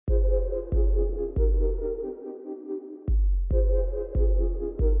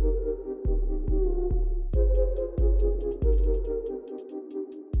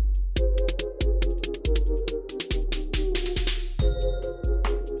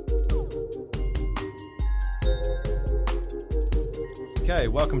Okay,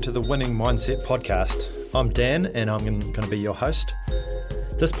 welcome to the Winning Mindset Podcast. I'm Dan and I'm going to be your host.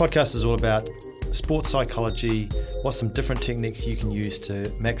 This podcast is all about sports psychology, what's some different techniques you can use to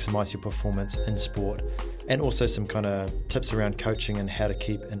maximize your performance in sport, and also some kind of tips around coaching and how to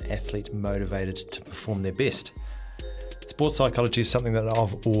keep an athlete motivated to perform their best. Sports psychology is something that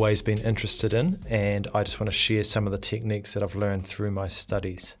I've always been interested in, and I just want to share some of the techniques that I've learned through my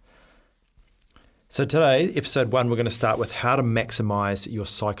studies. So today, episode 1, we're going to start with how to maximize your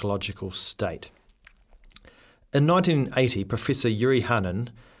psychological state. In 1980, Professor Yuri Hanin,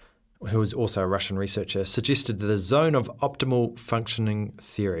 who was also a Russian researcher, suggested the zone of optimal functioning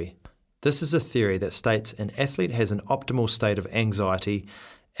theory. This is a theory that states an athlete has an optimal state of anxiety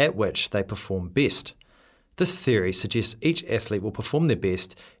at which they perform best. This theory suggests each athlete will perform their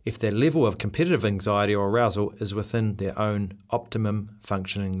best if their level of competitive anxiety or arousal is within their own optimum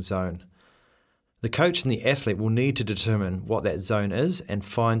functioning zone. The coach and the athlete will need to determine what that zone is and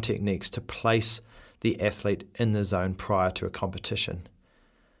find techniques to place the athlete in the zone prior to a competition.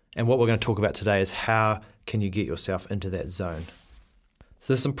 And what we're going to talk about today is how can you get yourself into that zone. So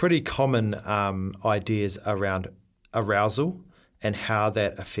there's some pretty common ideas around arousal and how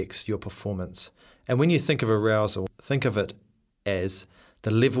that affects your performance. And when you think of arousal, think of it as the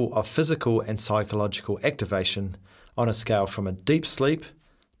level of physical and psychological activation on a scale from a deep sleep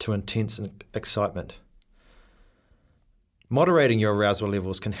to intense excitement. Moderating your arousal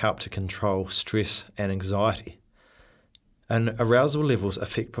levels can help to control stress and anxiety. And arousal levels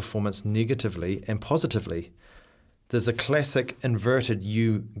affect performance negatively and positively. There's a classic inverted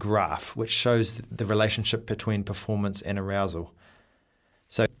U graph which shows the relationship between performance and arousal.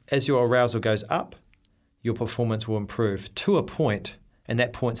 So as your arousal goes up, your performance will improve to a point, and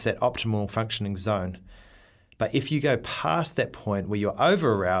that point's that optimal functioning zone. But if you go past that point where you're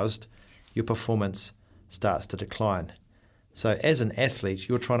over-aroused, your performance starts to decline. So as an athlete,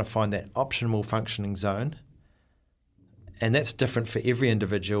 you're trying to find that optimal functioning zone, and that's different for every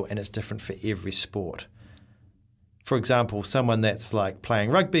individual and it's different for every sport. For example, someone that's like playing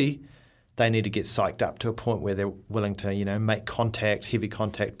rugby, they need to get psyched up to a point where they're willing to, make contact, heavy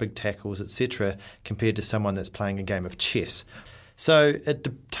contact, big tackles, etc., compared to someone that's playing a game of chess. So it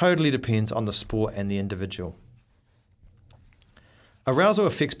totally depends on the sport and the individual. Arousal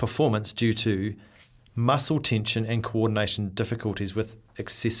affects performance due to muscle tension and coordination difficulties with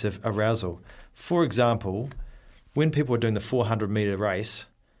excessive arousal. For example, when people are doing the 400-metre race,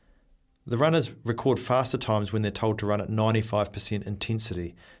 the runners record faster times when they're told to run at 95%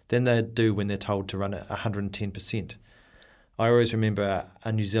 intensity than they do when they're told to run at 110%. I always remember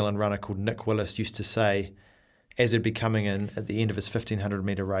a New Zealand runner called Nick Willis used to say, as he'd be coming in at the end of his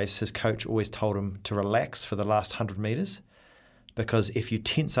 1,500-metre race, his coach always told him to relax for the last 100 metres, because if you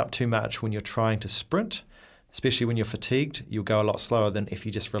tense up too much when you're trying to sprint, especially when you're fatigued, you'll go a lot slower than if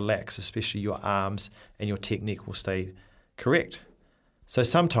you just relax, especially your arms and your technique will stay correct. So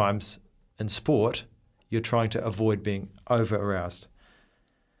sometimes in sport, you're trying to avoid being over-aroused.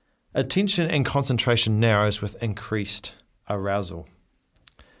 Attention and concentration narrows with increased arousal.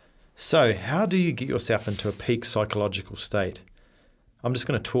 So how do you get yourself into a peak psychological state? I'm just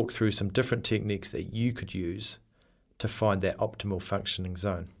going to talk through some different techniques that you could use to find that optimal functioning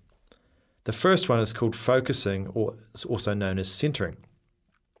zone. The first one is called focusing, or is also known as centering.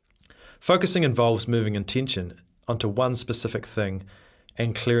 Focusing involves moving attention onto one specific thing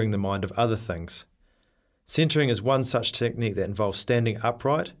and clearing the mind of other things. Centering is one such technique that involves standing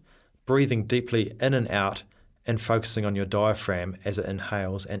upright, breathing deeply in and out, and focusing on your diaphragm as it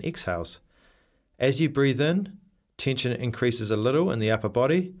inhales and exhales. As you breathe in, tension increases a little in the upper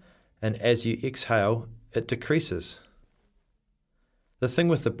body, and as you exhale, it decreases. The thing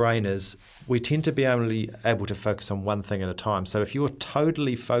with the brain is we tend to be only able to focus on one thing at a time. So if you're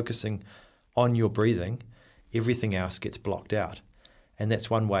totally focusing on your breathing, everything else gets blocked out. And that's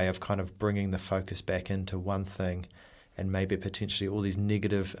one way of kind of bringing the focus back into one thing, and maybe potentially all these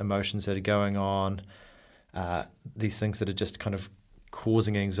negative emotions that are going on, these things that are just kind of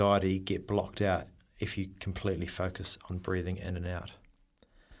causing anxiety get blocked out if you completely focus on breathing in and out.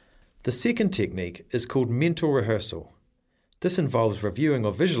 The second technique is called mental rehearsal. This involves reviewing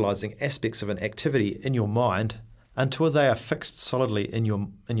or visualizing aspects of an activity in your mind until they are fixed solidly in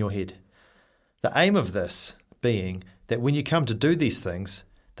your head. The aim of this being that when you come to do these things,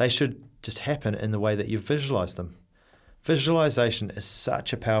 they should just happen in the way that you've visualized them. Visualization is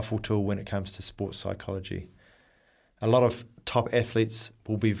such a powerful tool when it comes to sports psychology. A lot of top athletes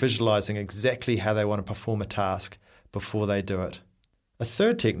will be visualizing exactly how they want to perform a task before they do it. A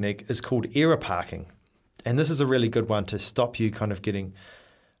third technique is called error parking. And this is a really good one to stop you kind of getting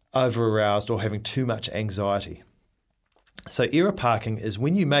over-aroused or having too much anxiety. So error parking is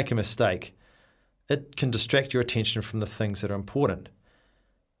when you make a mistake, it can distract your attention from the things that are important.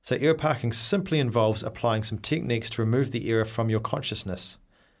 So error parking simply involves applying some techniques to remove the error from your consciousness.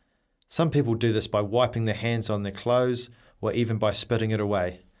 Some people do this by wiping their hands on their clothes or even by spitting it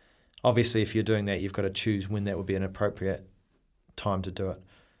away. Obviously, if you're doing that, you've got to choose when that would be an appropriate time to do it.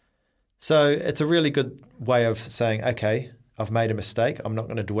 So it's a really good way of saying, okay, I've made a mistake. I'm not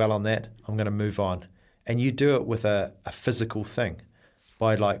going to dwell on that. I'm going to move on. And you do it with a physical thing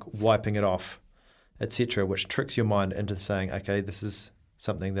by like wiping it off, etc., which tricks your mind into saying, okay, this is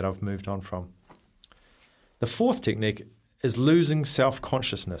something that I've moved on from. The fourth technique is losing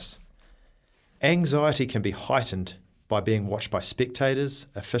self-consciousness. Anxiety can be heightened by being watched by spectators,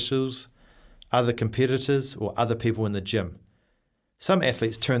 officials, other competitors, or other people in the gym. Some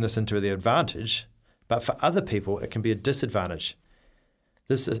athletes turn this into their advantage, but for other people, it can be a disadvantage.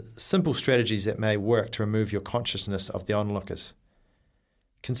 There's simple strategies that may work to remove your consciousness of the onlookers.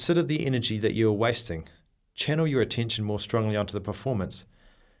 Consider the energy that you are wasting. Channel your attention more strongly onto the performance,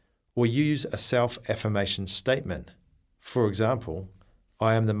 or use a self-affirmation statement. For example,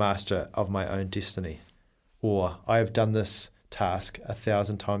 I am the master of my own destiny, or I have done this task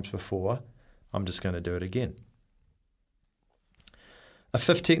 1,000 times before, I'm just going to do it again. A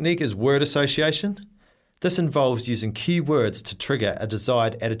fifth technique is word association. This involves using key words to trigger a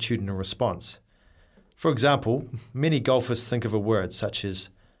desired attitudinal response. For example, many golfers think of a word such as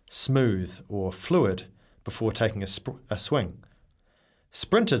smooth or fluid before taking a swing.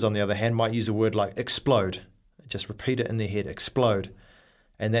 Sprinters, on the other hand, might use a word like explode. Just repeat it in their head, explode.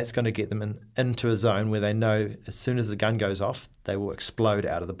 And that's going to get them into a zone where they know as soon as the gun goes off, they will explode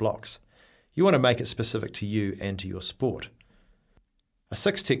out of the blocks. You want to make it specific to you and to your sport. A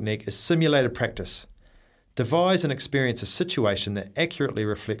sixth technique is simulated practice. Devise and experience a situation that accurately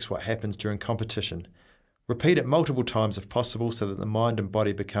reflects what happens during competition. Repeat it multiple times if possible so that the mind and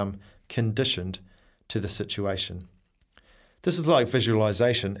body become conditioned to the situation. This is like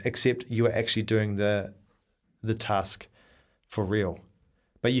visualization, except you are actually doing the task for real.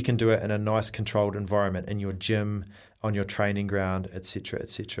 But you can do it in a nice controlled environment, in your gym, on your training ground, etc.,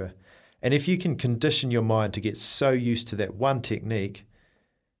 etc. And if you can condition your mind to get so used to that one technique,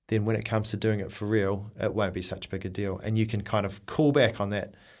 then when it comes to doing it for real, it won't be such a big a deal. And you can kind of call back on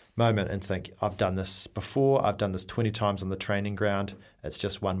that moment and think, I've done this before, I've done this 20 times on the training ground, it's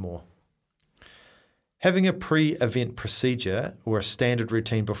just one more. Having a pre-event procedure or a standard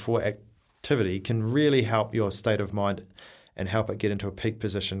routine before activity can really help your state of mind and help it get into a peak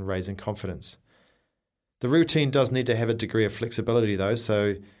position, raising confidence. The routine does need to have a degree of flexibility though,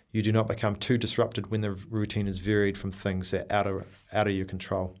 so you do not become too disrupted when the routine is varied from things that are out of your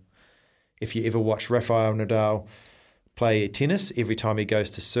control. If you ever watch Rafael Nadal play tennis, every time he goes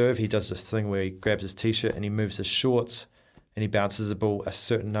to serve, he does this thing where he grabs his t-shirt and he moves his shorts and he bounces the ball a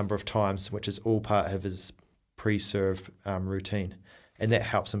certain number of times, which is all part of his pre-serve routine. And that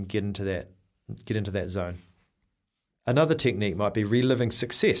helps him get into that zone. Another technique might be reliving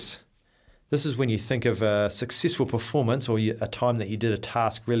success. This is when you think of a successful performance or a time that you did a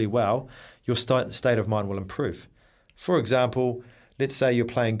task really well, your state of mind will improve. For example, let's say you're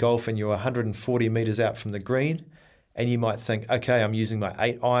playing golf and you're 140 metres out from the green and you might think, okay, I'm using my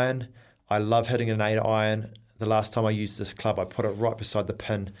 8 iron. I love hitting an 8 iron. The last time I used this club, I put it right beside the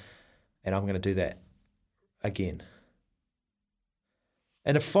pin and I'm going to do that again.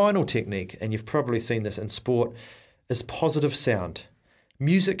 And a final technique, and you've probably seen this in sport, is positive sound.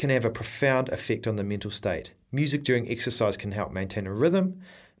 Music can have a profound effect on the mental state. Music during exercise can help maintain a rhythm.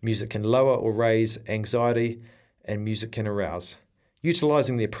 Music can lower or raise anxiety, and music can arouse.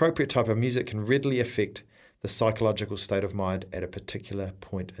 Utilizing the appropriate type of music can readily affect the psychological state of mind at a particular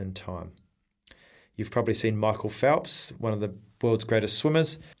point in time. You've probably seen Michael Phelps, one of the world's greatest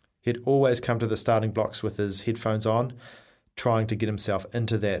swimmers. He'd always come to the starting blocks with his headphones on, trying to get himself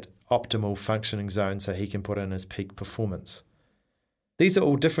into that optimal functioning zone so he can put in his peak performance. These are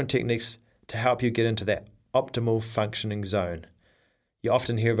all different techniques to help you get into that optimal functioning zone. You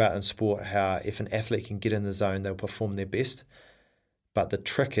often hear about in sport how if an athlete can get in the zone, they'll perform their best. But the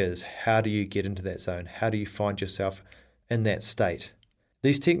trick is, how do you get into that zone? How do you find yourself in that state?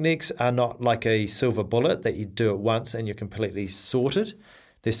 These techniques are not like a silver bullet that you do it once and you're completely sorted.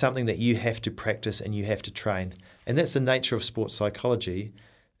 There's something that you have to practice and you have to train. And that's the nature of sports psychology,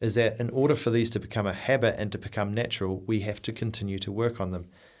 is that in order for these to become a habit and to become natural, we have to continue to work on them.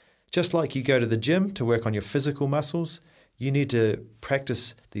 Just like you go to the gym to work on your physical muscles, you need to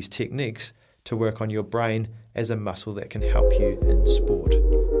practice these techniques to work on your brain as a muscle that can help you in sport.